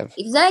expensive.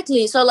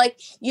 Exactly. So like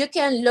you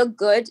can look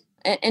good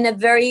in a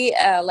very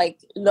like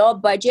low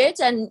budget,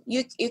 and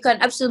you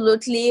can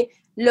absolutely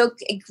look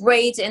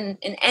great in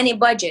any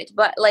budget.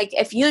 But like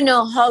if you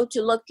know how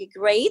to look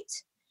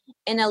great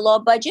in a low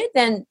budget,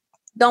 then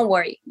don't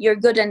worry, you're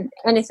good in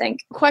anything.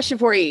 Question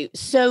for you.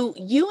 So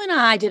you and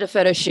I did a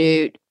photo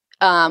shoot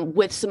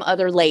with some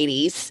other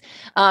ladies.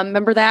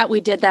 Remember that?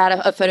 We did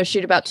that, a photo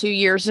shoot about 2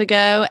 years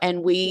ago,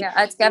 and we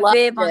at loved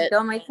Cafe it.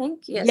 Vendôme, I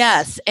think.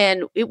 Yes.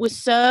 And it was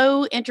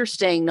so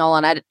interesting,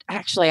 Nolan. I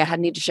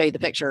need to show you the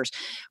pictures.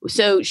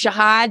 So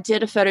Shahad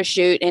did a photo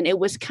shoot, and it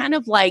was kind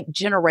of like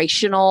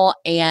generational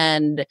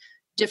and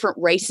different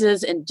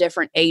races and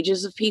different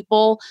ages of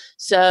people.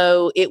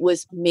 So it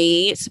was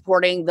me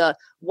supporting the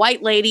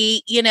white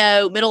lady,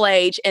 middle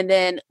age, and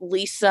then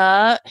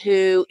Lisa,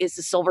 who is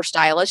the silver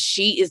stylist.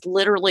 She is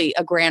literally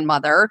a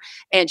grandmother,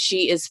 and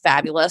she is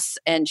fabulous.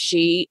 And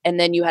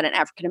then you had an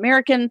African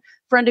American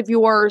friend of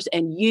yours,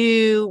 and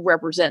you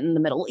representing the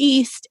Middle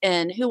East.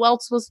 And who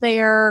else was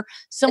there?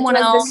 Someone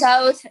else. The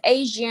South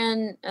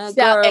Asian South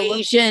girl.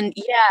 Asian,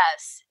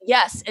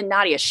 yes, and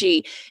Nadia.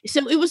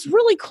 So it was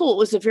really cool. It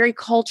was a very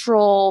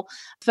cultural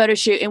photo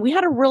shoot, and we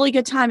had a really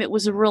good time. It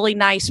was a really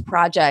nice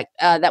project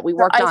that we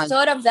worked on. I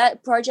thought of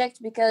that project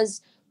because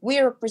we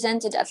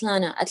represented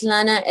Atlanta.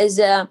 Atlanta is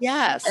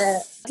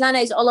Atlanta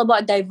is all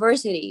about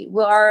diversity.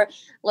 We're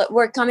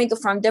coming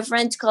from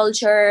different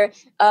culture.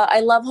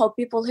 I love how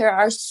people here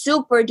are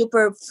super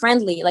duper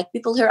friendly. Like,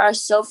 people here are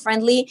so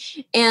friendly,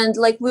 and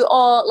like we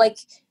all like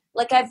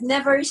I've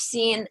never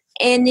seen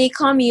any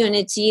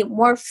community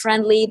more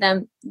friendly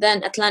than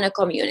Atlanta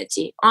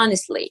community,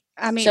 honestly.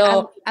 I mean,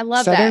 so I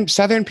love that.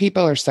 Southern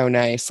people are so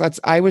nice.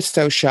 I was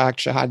so shocked,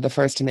 Shahad, the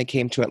first time they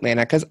came to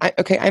Atlanta, because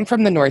I'm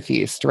from the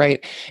Northeast,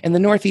 right? And the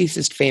Northeast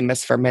is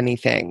famous for many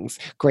things: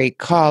 great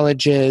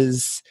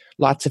colleges,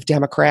 lots of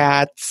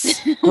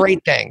Democrats,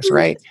 great things,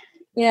 right?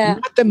 Yeah.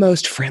 Not the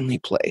most friendly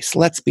place,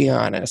 let's be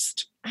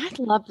honest. I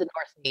love the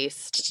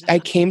Northeast. I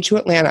came to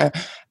Atlanta,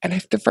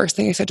 and the first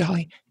thing I said to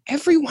Holly,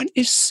 everyone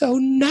is so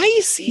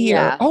nice here.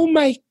 Yeah. Oh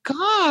my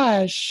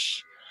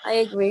gosh. I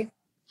agree.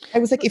 I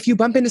was like, if you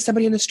bump into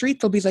somebody in the street,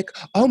 they'll be like,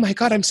 oh my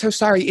God, I'm so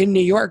sorry. In New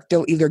York,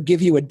 they'll either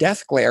give you a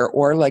death glare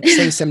or like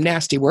say some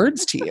nasty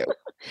words to you.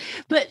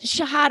 But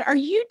Shahad, are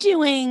you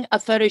doing a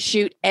photo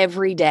shoot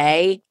every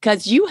day?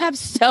 Because you have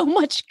so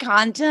much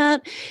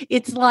content.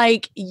 It's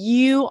like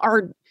you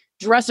are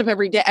dressed up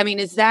every day. I mean,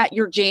 is that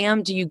your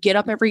jam? Do you get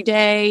up every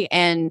day?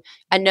 And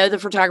I know the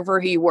photographer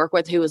who you work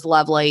with, who is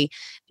lovely.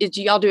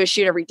 Do y'all do a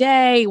shoot every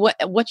day?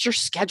 What's your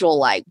schedule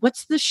like?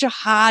 What's the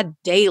Shahad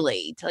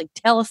daily?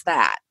 Tell us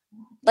that.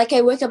 Like,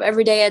 I wake up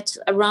every day at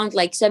around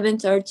like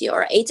 7:30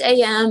 or 8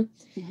 a.m.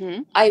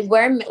 Mm-hmm. I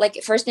wear,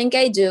 first thing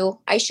I do,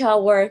 I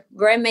shower,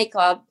 wear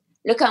makeup,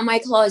 look at my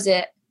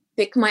closet,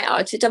 pick my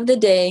outfit of the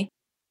day.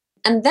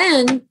 And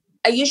then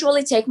I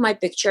usually take my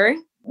picture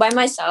by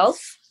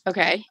myself.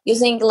 Okay.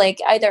 Using like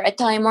either a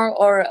timer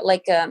or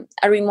like a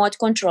remote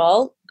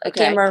control,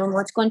 camera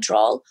remote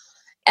control.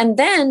 And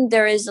then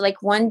there is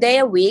like one day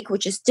a week,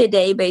 which is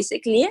today,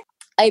 basically.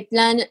 I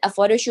plan a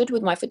photo shoot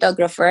with my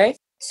photographer.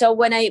 So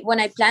when I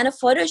plan a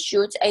photo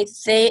shoot, I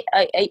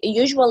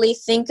usually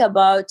think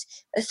about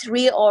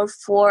 3 or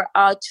 4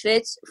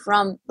 outfits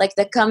from like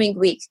the coming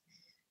week.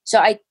 So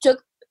I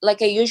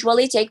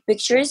usually take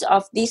pictures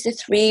of these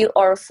 3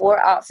 or 4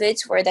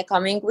 outfits for the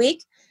coming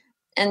week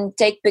and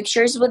take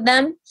pictures with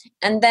them.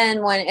 And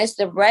then when it's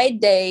the right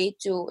day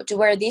to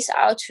wear these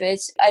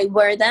outfits, I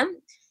wear them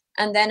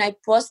and then I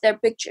post their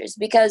pictures.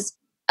 Because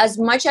as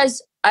much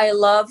as I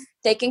love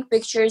taking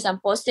pictures and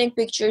posting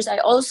pictures, I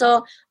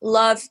also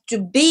love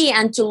to be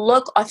and to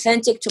look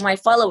authentic to my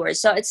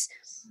followers.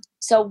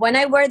 So when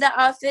I wear the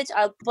outfit,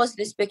 I'll post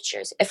these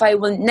pictures. If I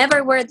will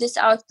never wear this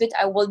outfit,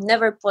 I will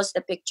never post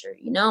the picture,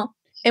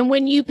 And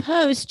when you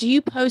post, do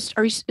you post,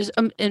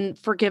 and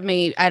forgive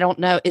me, I don't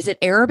know, is it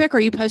Arabic? Are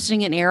you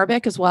posting in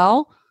Arabic as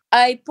well?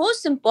 I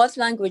post in both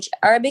language,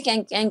 Arabic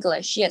and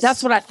English. Yes.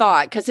 That's what I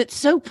thought, because it's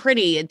so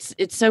pretty.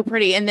 It's so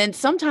pretty. And then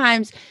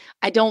sometimes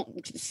I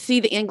don't see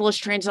the English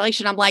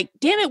translation. I'm like,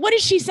 damn it, what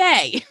did she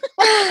say?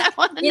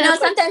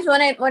 Sometimes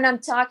when I'm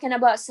talking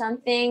about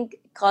something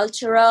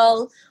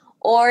cultural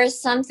or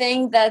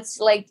something that's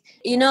like,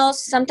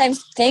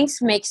 sometimes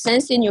things make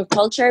sense in your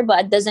culture, but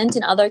it doesn't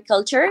in other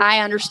culture. I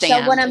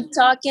understand. So when I'm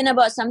talking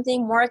about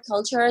something more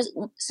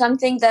cultural,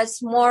 something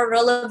that's more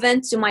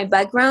relevant to my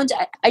background,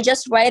 I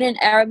just write in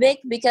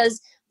Arabic,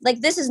 because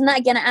like, this is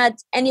not going to add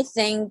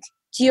anything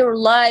to your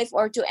life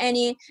or to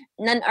any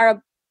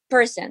non-Arab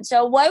person.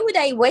 So why would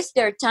I waste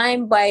their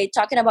time by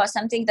talking about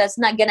something that's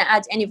not going to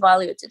add any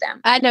value to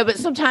them? I know, but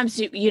sometimes,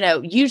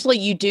 usually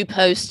you do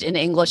post in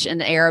English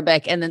and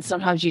Arabic, and then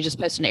sometimes you just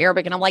post in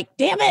Arabic, and I'm like,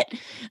 damn it.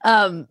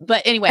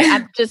 But anyway,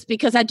 I'm just,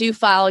 because I do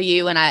follow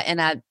you, and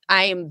I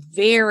am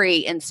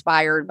very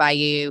inspired by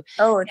you.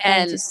 Oh,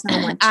 thank you so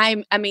much.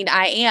 I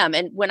am.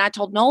 And when I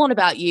told Nolan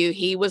about you,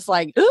 he was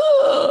like,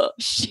 oh,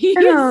 she's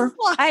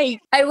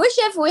like, I wish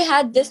if we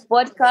had this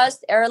podcast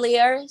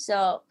earlier.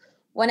 So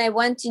when I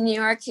went to New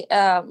York,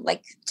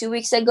 like 2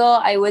 weeks ago,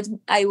 I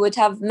would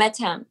have met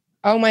him.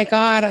 Oh my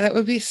God, that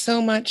would be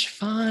so much I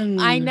fun.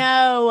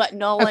 know,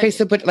 Nolan. Okay,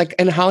 so but like,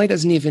 and Holly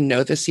doesn't even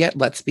know this yet.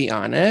 Let's be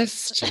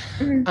honest.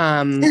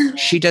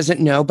 She doesn't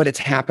know, but it's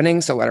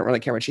happening. So I don't really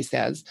care what she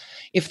says.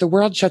 If the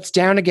world shuts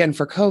down again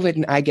for COVID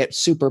and I get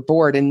super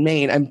bored in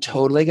Maine, I'm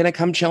totally gonna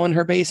come chill in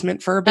her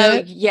basement for a Oh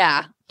bit.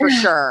 yeah, for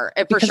sure.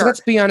 For Because sure.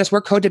 let's be honest,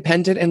 we're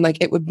codependent, and like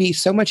it would be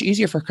so much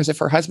easier for her, because if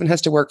her husband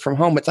has to work from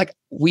home, it's like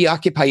we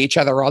occupy each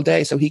other all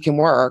day so he can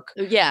work.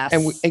 Yes.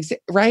 And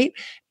right?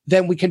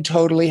 Then we can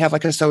totally have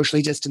like a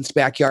socially distanced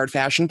backyard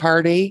fashion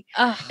party,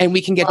 and we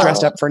can get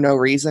dressed up for no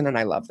reason. And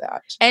I love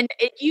that. And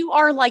you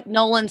are like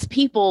Nolan's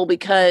people,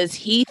 because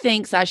he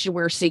thinks I should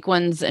wear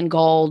sequins and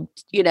gold,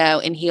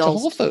 and heels.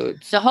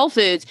 To Whole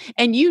Foods.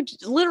 And you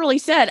literally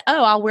said,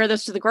 "Oh, I'll wear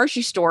this to the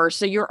grocery store."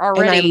 So you're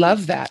already. And I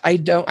love that. I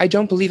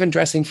don't believe in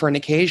dressing for an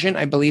occasion.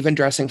 I believe in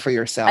dressing for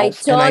yourself. I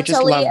totally I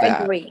just love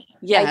that. agree.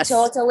 Yes. I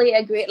totally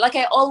agree. Like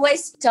I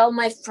always tell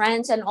my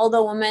friends and all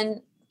the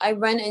women I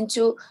run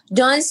into,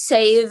 don't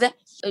save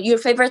your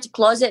favorite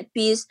closet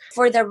piece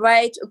for the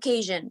right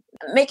occasion.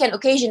 Make an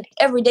occasion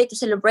every day to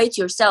celebrate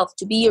yourself,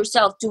 to be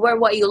yourself, to wear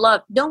what you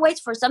love. Don't wait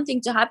for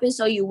something to happen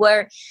so you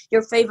wear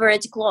your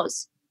favorite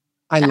clothes.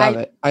 I love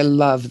it. I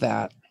love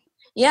that.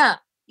 Yeah,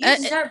 you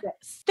deserve it.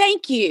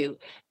 Thank you.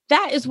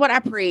 That is what I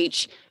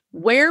preach.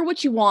 Wear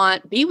what you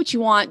want, be what you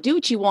want, do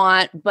what you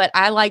want. But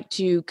I like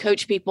to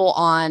coach people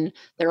on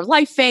their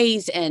life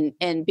phase. And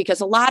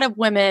because a lot of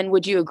women,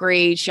 would you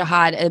agree,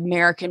 Shahad,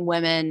 American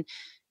women,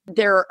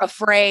 they're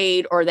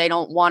afraid, or they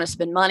don't want to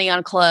spend money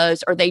on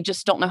clothes, or they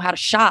just don't know how to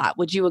shop.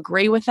 Would you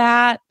agree with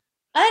that?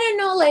 I don't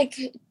know, like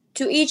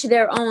to each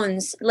their own.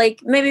 Like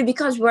maybe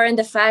because we're in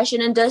the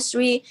fashion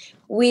industry,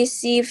 we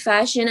see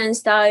fashion and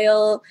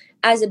style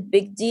as a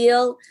big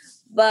deal.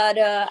 But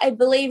I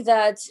believe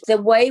that the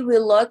way we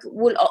look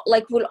will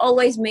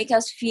always make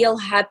us feel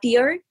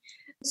happier.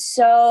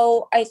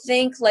 So I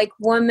think like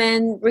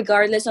women,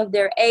 regardless of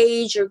their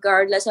age,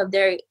 regardless of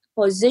their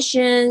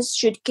positions,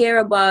 should care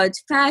about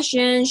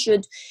fashion,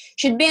 should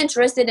be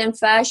interested in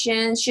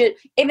fashion, should,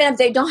 even if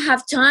they don't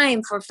have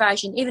time for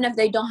fashion, even if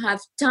they don't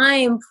have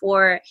time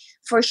for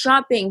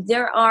shopping,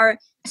 there are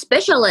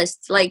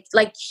specialists like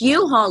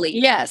you, Holly.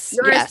 Yes.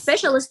 You're a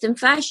specialist in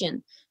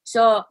fashion.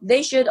 So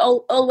they should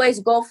always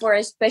go for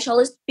a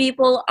specialist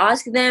people,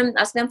 ask them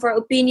for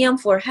opinion,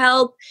 for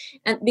help.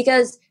 And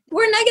because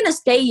we're not going to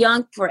stay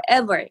young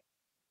forever.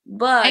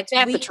 But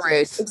that's the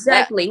truth.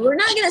 Exactly. We're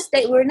not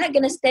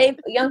going to stay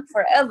young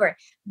forever.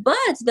 But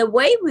the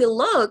way we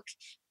look,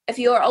 if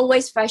you're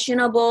always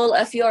fashionable,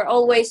 if you're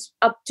always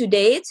up to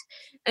date,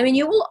 I mean,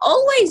 you will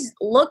always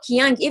look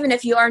young, even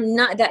if you are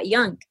not that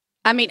young.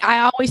 I mean,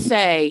 I always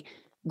say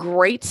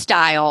great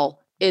style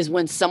is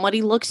when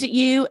somebody looks at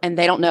you and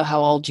they don't know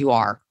how old you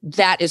are.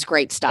 That is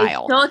great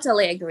style. I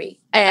totally agree.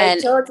 And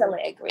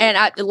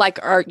I like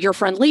your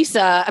friend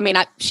Lisa. I mean,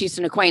 she's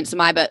an acquaintance of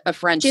mine, but a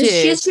friend too.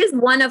 She's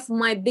one of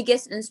my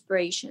biggest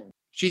inspirations.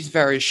 She's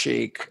very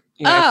chic.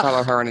 I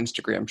follow her on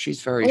Instagram.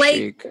 She's very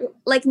chic.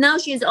 Like now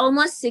she's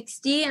almost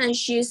 60 and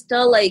she's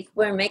still like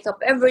wear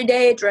makeup every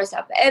day, dress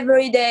up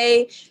every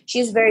day.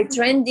 She's very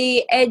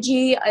trendy,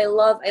 edgy. I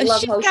love how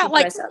she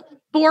dresses up.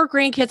 4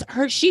 grandkids.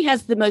 She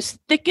has the most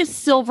thickest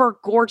silver,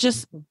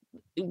 gorgeous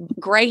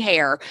gray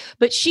hair,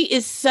 but she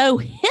is so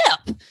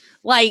hip.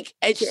 Like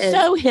it's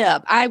so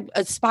hip. I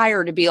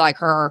aspire to be like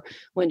her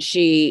when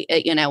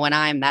when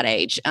I'm that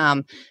age.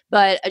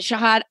 But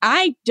Shahad,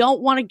 I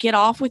don't want to get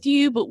off with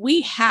you, but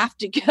we have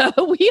to go.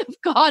 We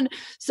have gone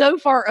so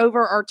far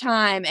over our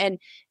time,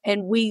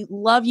 and we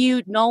love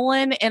you.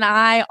 Nolan and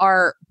I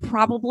are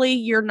probably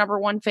your number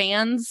one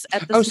fans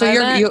at this moment. So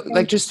you're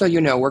like, just so you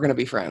know, we're going to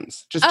be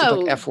friends. Just to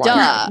like FYI.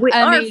 Duh. We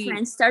are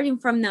friends starting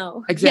from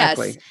now.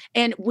 Exactly. Yes.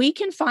 And we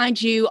can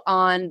find you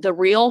on The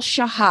Real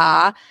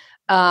Shahad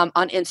on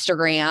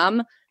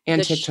Instagram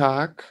and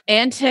TikTok.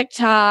 And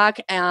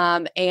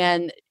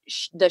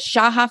the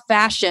Shahad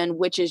Fashion,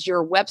 which is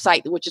your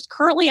website, which is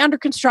currently under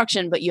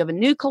construction, but you have a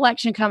new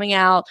collection coming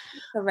out.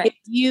 Correct. If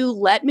you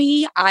let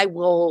me, I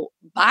will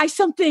buy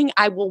something.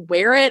 I will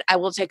wear it. I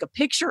will take a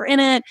picture in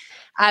it.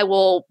 I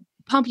will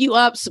pump you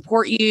up,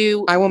 support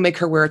you. I will make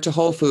her wear it to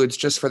Whole Foods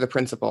just for the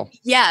principle.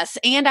 Yes.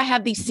 And I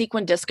have these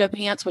sequin disco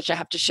pants, which I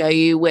have to show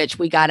you, which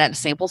we got at a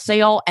sample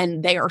sale,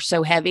 and they are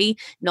so heavy.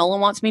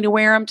 Nolan wants me to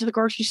wear them to the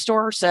grocery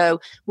store.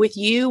 So with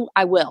you,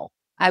 I will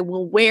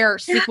wear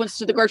sequins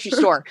to the grocery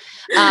store.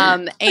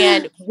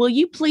 And will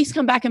you please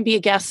come back and be a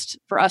guest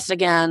for us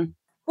again?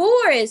 Of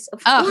course,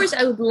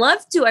 I would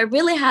love to. I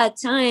really had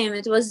time.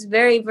 It was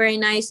very, very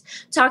nice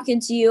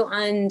talking to you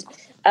and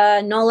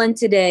Nolan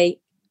today.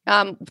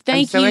 I'm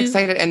so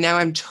excited, and now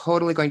I'm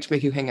totally going to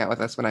make you hang out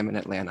with us when I'm in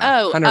Atlanta.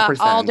 100%.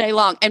 All day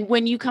long. And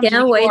when you come to New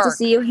York, can't wait to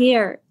see you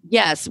here.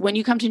 Yes, when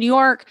you come to New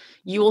York,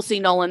 you will see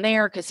Nolan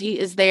there because he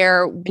is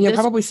there. And you'll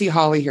probably see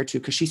Holly here too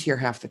because she's here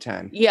half the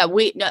time. Yeah,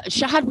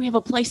 Shahad, we have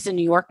a place in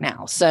New York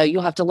now, so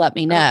you'll have to let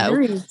me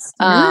know.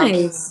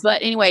 Nice.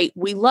 But anyway,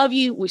 we love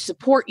you. We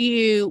support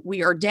you.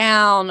 We are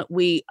down.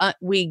 We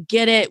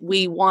get it.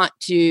 We want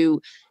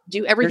to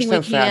do everything You're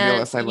we so can.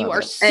 fabulous. I love you are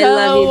it. so I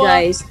love you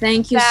guys.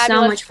 Thank you so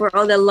fabulous. much for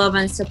all the love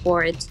and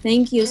support.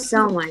 Thank you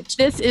so much.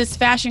 This is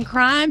Fashion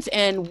Crimes,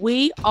 and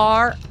we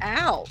are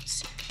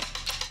out.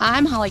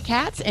 I'm Holly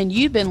Katz, and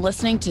you've been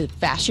listening to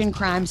Fashion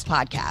Crimes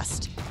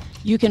Podcast.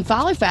 You can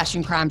follow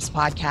Fashion Crimes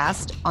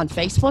Podcast on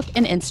Facebook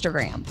and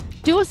Instagram.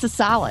 Do us a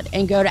solid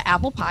and go to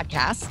Apple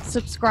Podcasts,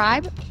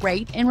 subscribe,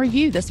 rate, and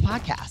review this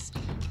podcast.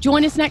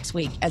 Join us next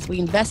week as we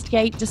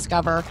investigate,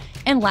 discover,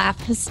 and laugh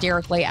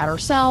hysterically at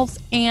ourselves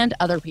and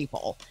other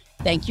people.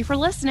 Thank you for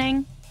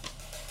listening.